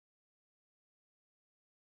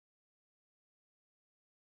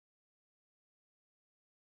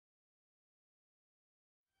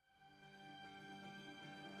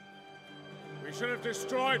should have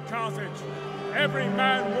destroyed Carthage, every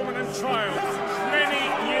man, woman, and child, many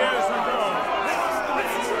years ago.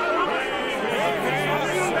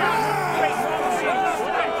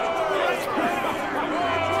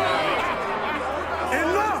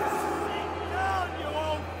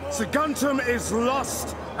 Saguntum is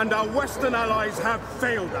lost, and our Western allies have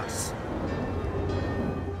failed us.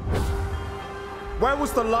 Where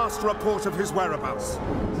was the last report of his whereabouts?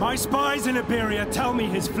 My spies in Iberia tell me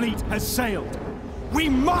his fleet has sailed. We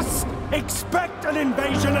must expect an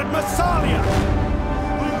invasion at Massalia!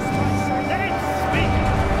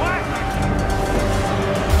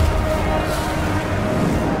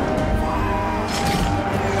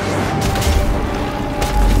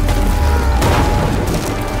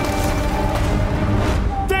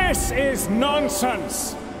 This is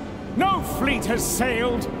nonsense! No fleet has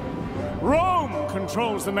sailed. Rome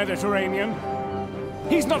controls the Mediterranean.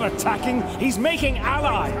 He's not attacking, he's making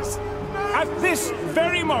allies. At this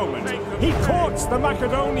very moment, he courts the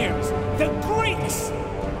Macedonians, the Greeks.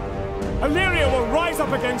 Illyria will rise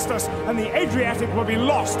up against us, and the Adriatic will be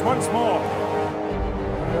lost once more.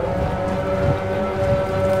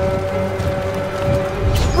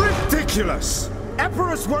 Ridiculous!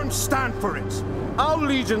 Epirus won't stand for it. Our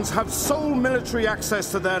legions have sole military access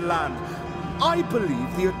to their land. I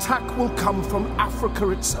believe the attack will come from Africa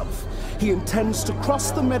itself. He intends to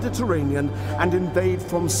cross the Mediterranean and invade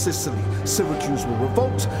from Sicily. Syracuse will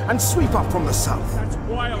revolt and sweep up from the south. That's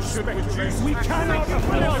wild speculation. We cannot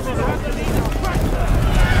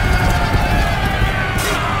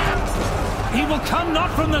He will come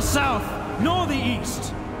not from the south, nor the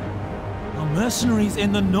east. Our mercenaries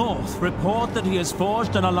in the north report that he has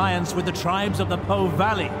forged an alliance with the tribes of the Po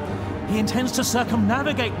Valley. He intends to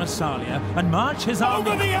circumnavigate Massalia and march his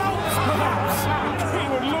army... Over the Alps, perhaps! He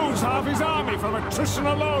would lose half his army from attrition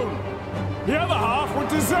alone. The other half would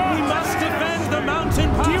desert. We must defend the mountain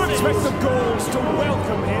passes. Do you expect the Gauls to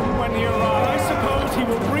welcome him when he arrives? I suppose he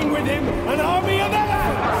will bring with him an army of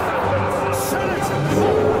elephants! Senators,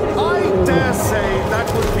 I dare say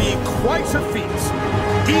that would be quite a feat,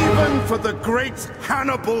 even for the great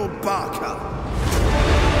Hannibal Barca.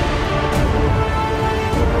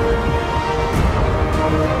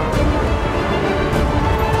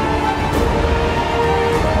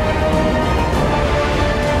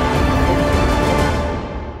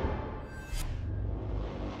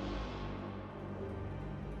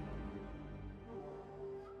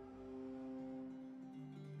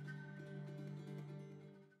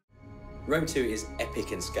 Rome 2 is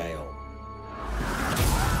epic in scale.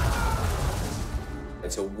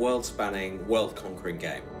 It's a world-spanning, world-conquering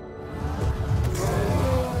game.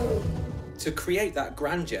 To create that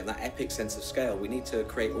grandeur and that epic sense of scale, we need to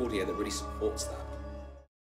create audio that really supports that.